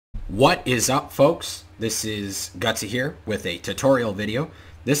What is up, folks? This is Gutsy here with a tutorial video.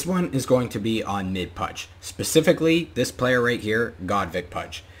 This one is going to be on mid Pudge. Specifically, this player right here, GodVic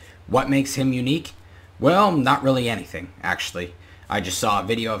Pudge. What makes him unique? Well, not really anything, actually. I just saw a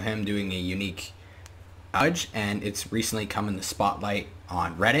video of him doing a unique Pudge, and it's recently come in the spotlight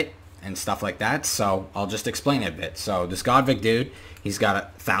on Reddit and stuff like that, so I'll just explain it a bit. So this GodVic dude, he's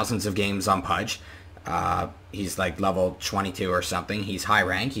got thousands of games on Pudge. He's like level 22 or something. He's high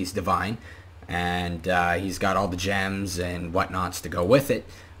rank, he's divine, and he's got all the gems and whatnots to go with it.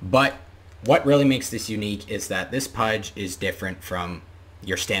 But what really makes this unique is that this Pudge is different from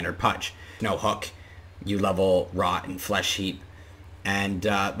your standard Pudge. No hook, you level rot and flesh heap. And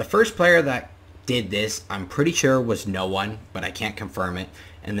the first player that did this, I'm pretty sure, was no one, but I can't confirm it.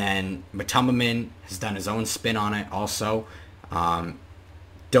 And then Magi has done his own spin on it also.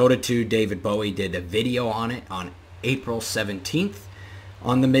 Dota 2 David Bowie did a video on it on April 17th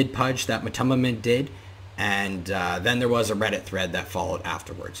on the mid Pudge that Magi did, and then there was a Reddit thread that followed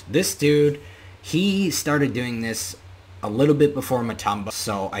afterwards. This dude, he started doing this a little bit before Magi,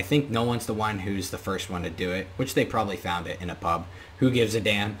 so I think no one's the one who's the first one to do it, which they probably found it in a pub. Who gives a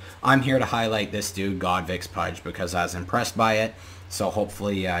damn? I'm here to highlight this dude, GodVic's Pudge, because I was impressed by it, so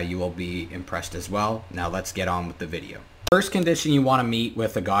hopefully you will be impressed as well. Now let's get on with the video. First condition you want to meet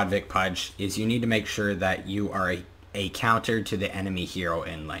with a GodVic Pudge is you need to make sure that you are a counter to the enemy hero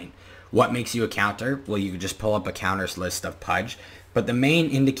in lane. What makes you a counter? Well, you can just pull up a counters list of Pudge, but the main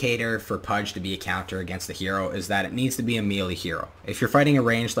indicator for Pudge to be a counter against the hero is that it needs to be a melee hero. If you're fighting a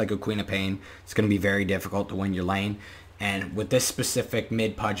range like a Queen of Pain, it's going to be very difficult to win your lane. And with this specific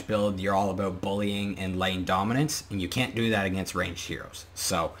mid Pudge build, you're all about bullying and lane dominance, and you can't do that against ranged heroes.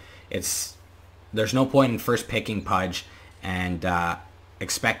 So there's no point in first picking Pudge and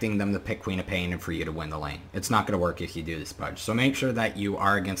expecting them to pick Queen of Pain and for you to win the lane. It's not going to work if you do this Pudge. So make sure that you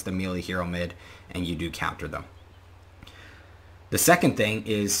are against the melee hero mid and you do counter them. The second thing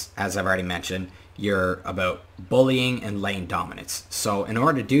is, as I've already mentioned, you're about bullying and lane dominance. So in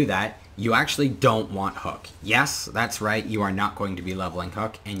order to do that, you actually don't want hook. Yes, that's right, you are not going to be leveling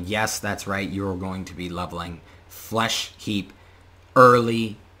hook. And yes, that's right, you are going to be leveling flesh heap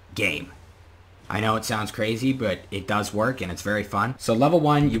early game. I know it sounds crazy, but it does work and it's very fun. So level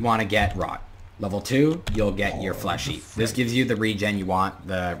 1, you want to get rot. Level 2, you'll get your flesh heap. This gives you the regen you want.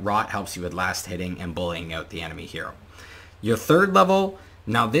 The rot helps you with last hitting and bullying out the enemy hero. Your third level,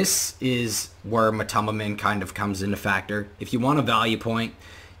 now this is where Magi kind of comes into factor. If you want a value point,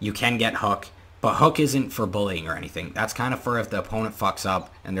 you can get hook, but hook isn't for bullying or anything. That's kind of for if the opponent fucks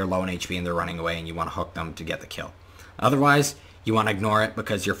up and they're low in HP and they're running away and you want to hook them to get the kill. Otherwise, you want to ignore it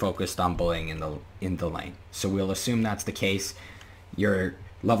because you're focused on bullying in the lane. So we'll assume that's the case. Your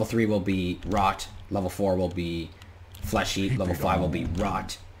level 3 will be rot. Level 4 will be flesh heap. Level 5 will be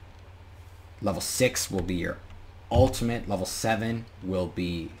rot. Level 6 will be your ultimate. Level 7 will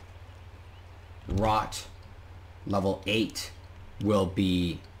be rot. Level 8 will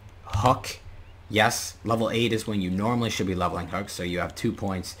be hook. Yes, level 8 is when you normally should be leveling hook, so you have 2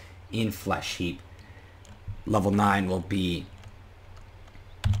 points in flesh heap. Level 9 will be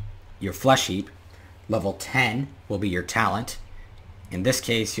your flesh heap. Level 10 will be your talent. In this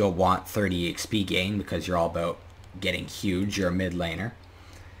case, you'll want 30 XP gain because you're all about getting huge. You're a mid laner.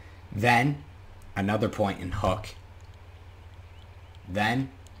 Then another point in hook.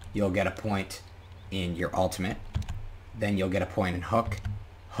 Then you'll get a point in your ultimate. Then you'll get a point in hook.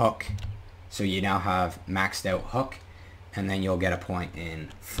 So you now have maxed out hook. And then you'll get a point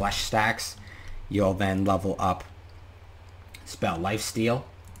in flesh stacks. You'll then level up spell lifesteal.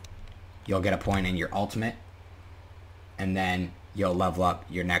 You'll get a point in your ultimate. And then you'll level up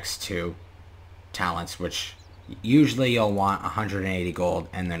your next 2 talents, which usually you'll want 180 gold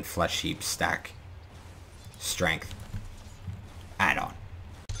and then flesh heap stack strength add-on.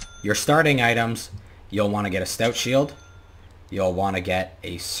 Your starting items, you'll want to get a stout shield. You'll want to get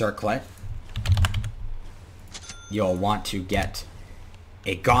a circlet. You'll want to get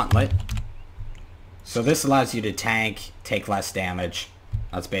a gauntlet. So this allows you to tank, take less damage.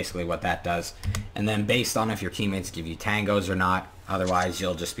 That's basically what that does. And then based on if your teammates give you tangos or not, otherwise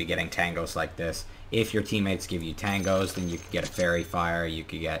you'll just be getting tangos like this. If your teammates give you tangos, then you could get a fairy fire, you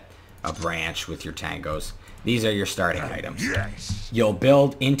could get a branch with your tangos. These are your starting items. Yes. You'll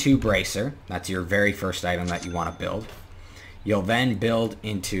build into bracer. That's your very first item that you want to build. You'll then build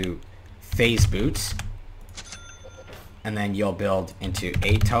into phase boots. And then you'll build into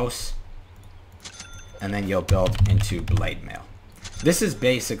Atos. And then you'll build into blade mail. This is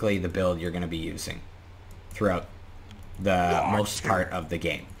basically the build you're going to be using throughout the most part of the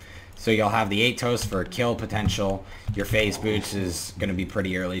game. So you'll have the 8 toast for kill potential. Your phase boots is going to be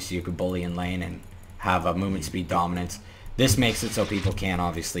pretty early, so you could bully in lane and have a movement speed dominance. This makes it so people can't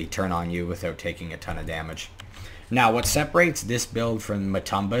obviously turn on you without taking a ton of damage. Now, what separates this build from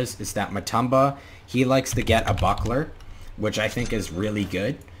Matumba's is that Matumba, he likes to get a buckler, which I think is really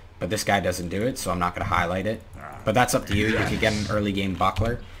good, but this guy doesn't do it, so I'm not going to highlight it. But that's up to you. You could get an early game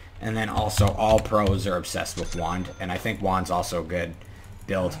buckler. And then also all pros are obsessed with Wand, and I think Wand's also a good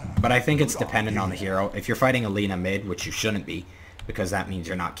build. But I think it's dependent on the hero. If you're fighting Alina mid, which you shouldn't be, because that means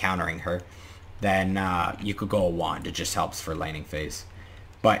you're not countering her, then you could go a Wand. It just helps for laning phase.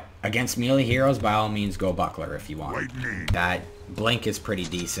 But against melee heroes, by all means, go buckler if you want. That Blink is pretty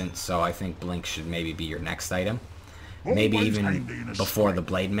decent, so I think Blink should maybe be your next item. Maybe even before the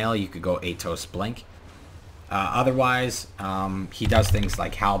Blade Mail, you could go Atos Blink. Otherwise, he does things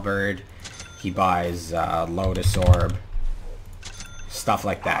like Halberd, he buys Lotus Orb, stuff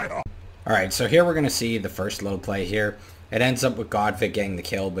like that. Alright, so here we're going to see the first load play here. It ends up with GodVic getting the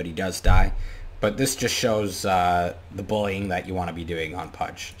kill, but he does die. But this just shows the bullying that you want to be doing on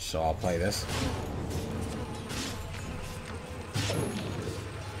Pudge. So I'll play this.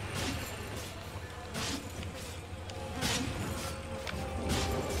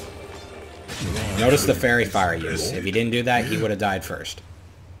 Notice the Fairy Fire use. If he didn't do that, he would have died first.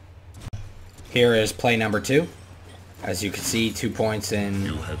 Here is play number 2. As you can see, 2 points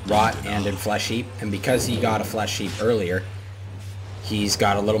in Rot and in Flesh Heap. And because he got a Flesh Heap earlier, he's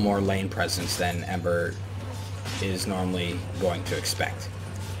got a little more lane presence than Ember is normally going to expect.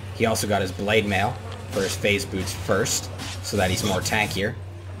 He also got his Blade Mail for his phase boots first, so that he's more tankier.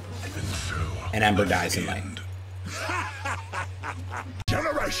 And Ember dies in lane.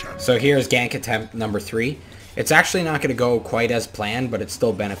 So here's gank attempt number 3. It's actually not going to go quite as planned, but it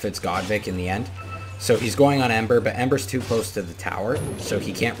still benefits GodVic in the end. So he's going on Ember, but Ember's too close to the tower, so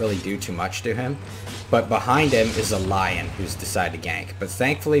he can't really do too much to him. But behind him is a Lion who's decided to gank. But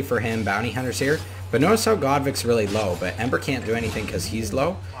thankfully for him, Bounty Hunter's here. But notice how GodVic's really low, but Ember can't do anything because he's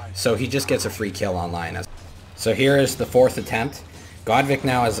low, so he just gets a free kill on Lion. So here is the 4th attempt. GodVic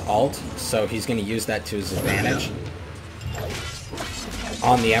now has ult, so he's going to use that to his advantage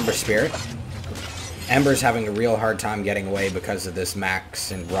on the Ember Spirit. Ember's having a real hard time getting away because of this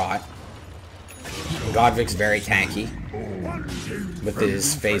Max and Rot. GodVic's very tanky with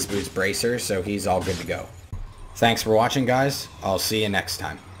his phase boots bracer, so he's all good to go. Thanks for watching, guys. I'll see you next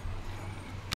time.